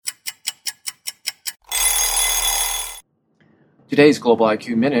Today's Global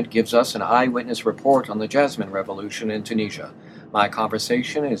IQ Minute gives us an eyewitness report on the Jasmine Revolution in Tunisia. My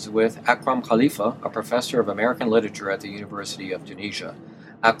conversation is with Akram Khalifa, a professor of American literature at the University of Tunisia.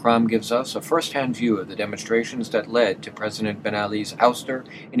 Akram gives us a first-hand view of the demonstrations that led to President Ben Ali's ouster,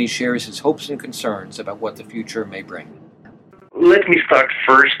 and he shares his hopes and concerns about what the future may bring. Let me start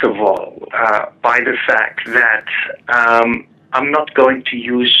first of all by the fact that I'm not going to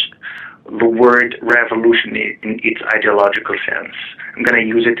use the word revolution in its ideological sense. I'm going to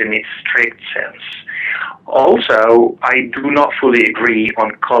use it in its strict sense. Also, I do not fully agree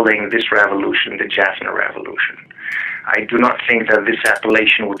on calling this revolution the Jasmine Revolution. I do not think that this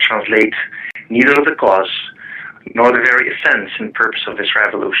appellation would translate neither the cause nor the very essence and purpose of this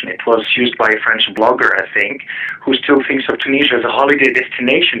revolution. It was used by a French blogger, I think, who still thinks of Tunisia as a holiday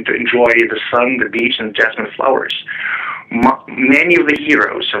destination to enjoy the sun, the beach, and jasmine flowers. Many of the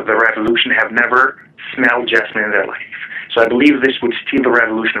heroes of the revolution have never smelled jasmine in their life. So I believe this would steal the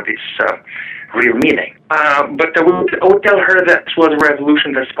revolution of its real meaning. But I would tell her that it was a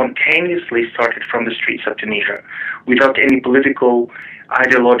revolution that spontaneously started from the streets of Tunisia, without any political,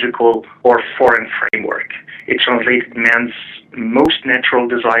 ideological, or foreign framework. It translated man's most natural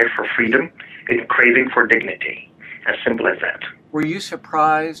desire for freedom and craving for dignity. As simple as that. Were you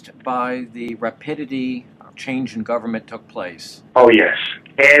surprised by the rapidity change in government took place? Oh yes,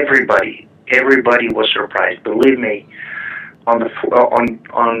 everybody was surprised. Believe me,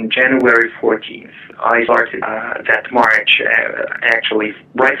 on January 14th, I started that march actually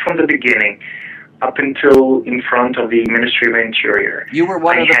right from the beginning up until in front of the Ministry of Interior. You were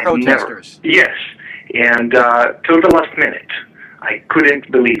one of the protesters. Yes, and till the last minute, I couldn't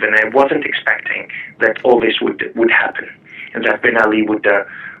believe, and I wasn't expecting that all this would happen, and that Ben Ali would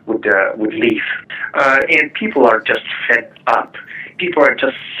leave. And people are just fed up. People are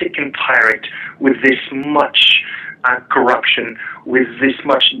just sick and tired with this much corruption, with this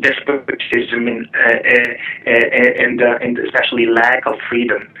much despotism, and especially lack of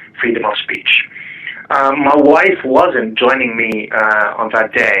freedom of speech. My wife wasn't joining me on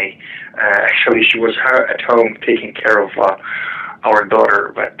that day. Actually, she was at home taking care of our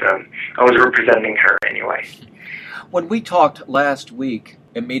daughter, but I was representing her anyway. When we talked last week,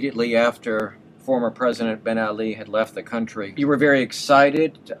 immediately after former President Ben Ali had left the country, you were very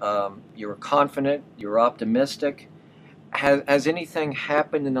excited, you were confident, you were optimistic. Has anything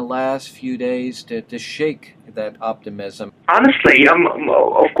happened in the last few days to shake that optimism? Honestly,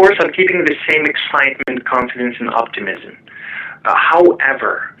 of course, I'm keeping the same excitement, confidence, and optimism.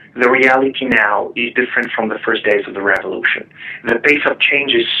 However, the reality now is different from the first days of the revolution. The pace of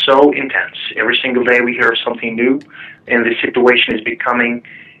change is so intense. Every single day we hear of something new, and the situation is becoming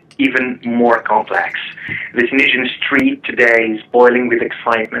even more complex. The Tunisian street today is boiling with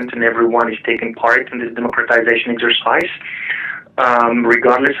excitement, and everyone is taking part in this democratization exercise,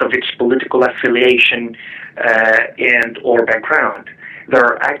 regardless of its political affiliation and or background. There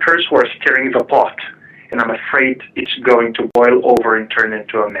are actors who are stirring the pot, and I'm afraid it's going to boil over and turn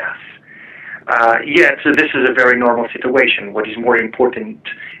into a mess. Yet, this is a very normal situation. What is more important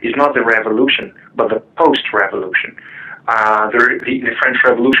is not the revolution, but the post-revolution. The French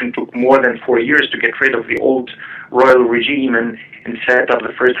Revolution took more than 4 years to get rid of the old royal regime and set up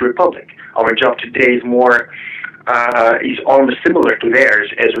the First Republic. Our job today is is almost similar to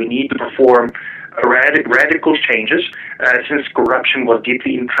theirs, as we need to perform radical changes, since corruption was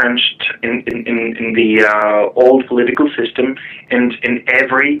deeply entrenched in the old political system and in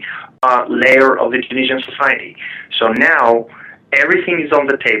every layer of the Tunisian society. So now everything is on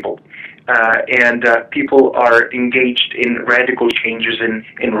the table, and people are engaged in radical changes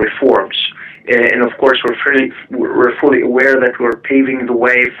in reforms. And of course, we're fully aware that we're paving the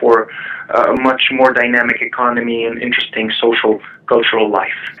way for a much more dynamic economy and interesting social, cultural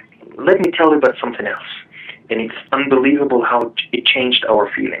life. Let me tell you about something else, and it's unbelievable how it changed our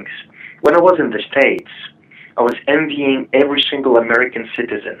feelings. When I was in the States, I was envying every single American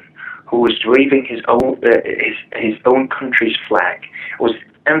citizen who was waving his own country's flag. I was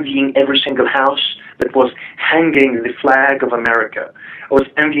envying every single house that was hanging the flag of America. I was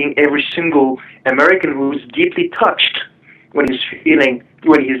envying every single American who was deeply touched when he's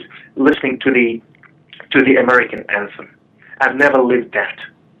listening to the American anthem. I've never lived that,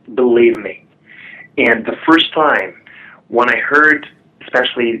 believe me. And the first time when I heard,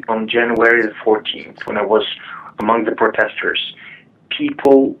 especially on January the 14th, when I was among the protesters,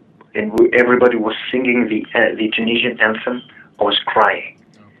 people and everybody was singing the Tunisian anthem, I was crying.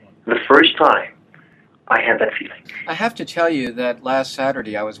 The first time I had that feeling. I have to tell you that last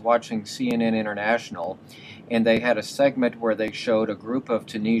Saturday I was watching CNN International, and they had a segment where they showed a group of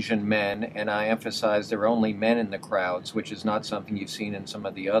Tunisian men, and I emphasized there were only men in the crowds, which is not something you've seen in some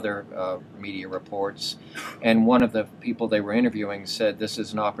of the other media reports. And one of the people they were interviewing said this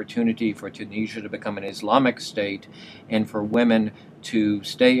is an opportunity for Tunisia to become an Islamic state and for women to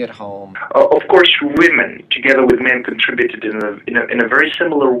stay at home. Of course, women, together with men, contributed in a very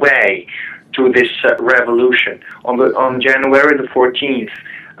similar way to this revolution. On January the 14th,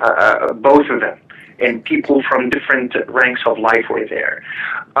 both of them, and people from different ranks of life were there.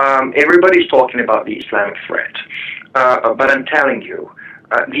 Everybody's talking about the Islamic threat, but I'm telling you,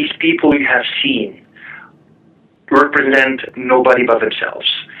 these people you have seen represent nobody but themselves.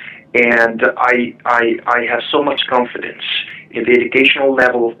 And I have so much confidence in the educational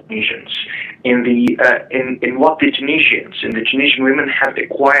level of Tunisians, in what the Tunisians and the Tunisian women have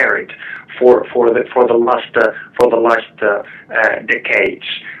acquired for the last decades.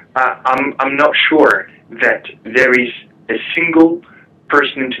 I'm not sure that there is a single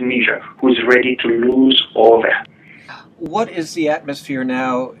person in Tunisia who's ready to lose all that. What is the atmosphere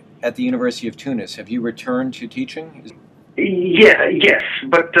now at the University of Tunis? Have you returned to teaching? Yeah, yes,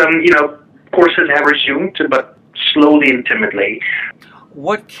 but courses have resumed, but slowly and timidly.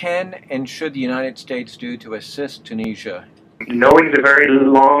 What can and should the United States do to assist Tunisia? Knowing the very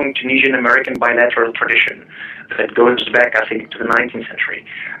long Tunisian-American bilateral tradition that goes back, I think, to the 19th century,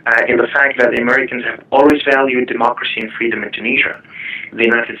 and the fact that the Americans have always valued democracy and freedom in Tunisia, the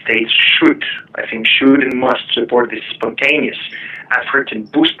United States should and must support this spontaneous effort and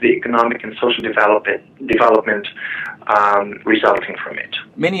boost the economic and social development resulting from it.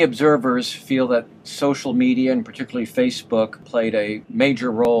 Many observers feel that social media, and particularly Facebook, played a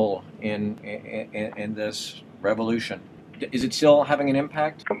major role in this revolution. Is it still having an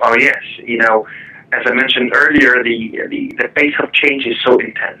impact? Oh yes, as I mentioned earlier, the pace of change is so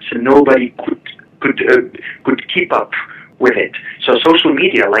intense, and nobody could keep up with it. So social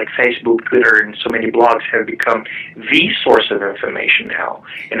media like Facebook, Twitter, and so many blogs have become the source of information now,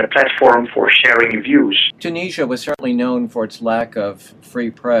 and a platform for sharing views. Tunisia was certainly known for its lack of free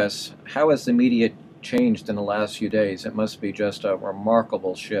press. How has the media changed in the last few days? It must be just a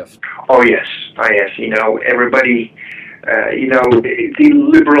remarkable shift. Oh yes. Everybody, the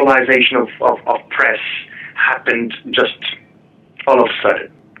liberalization of press happened just all of a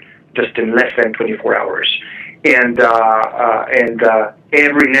sudden, just in less than 24 hours. And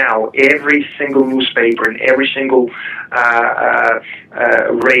every single newspaper and every single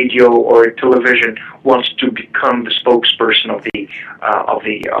radio or television wants to become the spokesperson of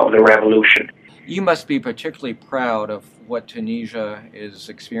the revolution. You must be particularly proud of what Tunisia is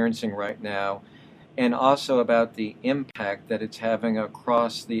experiencing right now, and also about the impact that it's having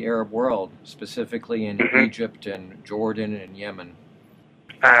across the Arab world, specifically in Egypt and Jordan and Yemen.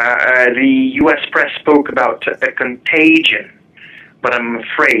 The U.S. press spoke about a contagion, but I'm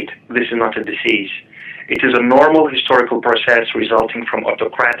afraid this is not a disease. It is a normal historical process resulting from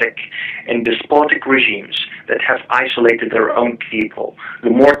autocratic and despotic regimes that have isolated their own people. The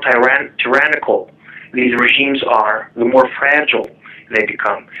more tyrannical these regimes are, the more fragile they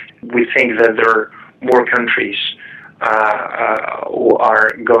become. We think that there are more countries who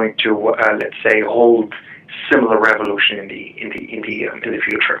are going to, let's say, hold similar revolution in the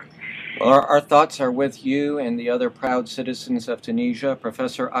future. Well, our thoughts are with you and the other proud citizens of Tunisia.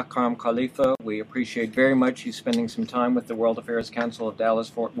 Professor Akram Khalifa, we appreciate very much you spending some time with the World Affairs Council of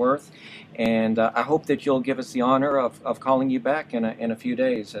Dallas-Fort Worth, and I hope that you'll give us the honor of calling you back in a few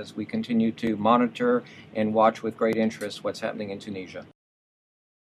days as we continue to monitor and watch with great interest what's happening in Tunisia.